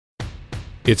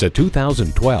It's a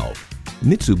 2012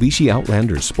 Mitsubishi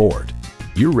Outlander Sport.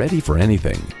 You're ready for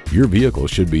anything. Your vehicle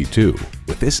should be too.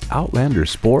 With this Outlander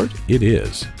Sport, it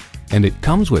is. And it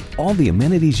comes with all the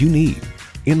amenities you need.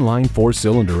 Inline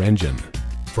 4-cylinder engine,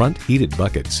 front heated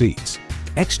bucket seats,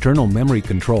 external memory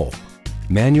control,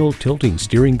 manual tilting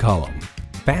steering column,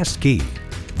 fast key,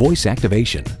 voice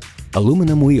activation,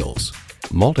 aluminum wheels,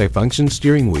 multifunction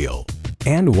steering wheel,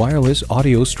 and wireless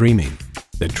audio streaming.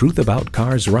 The truth about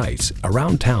cars writes,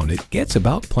 around town it gets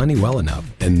about plenty well enough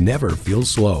and never feels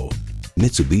slow.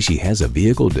 Mitsubishi has a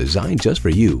vehicle designed just for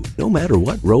you, no matter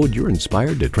what road you're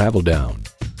inspired to travel down.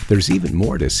 There's even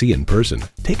more to see in person.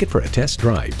 Take it for a test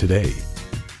drive today.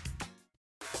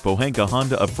 Pohanka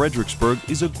Honda of Fredericksburg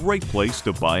is a great place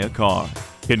to buy a car.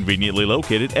 Conveniently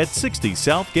located at 60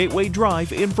 South Gateway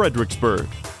Drive in Fredericksburg.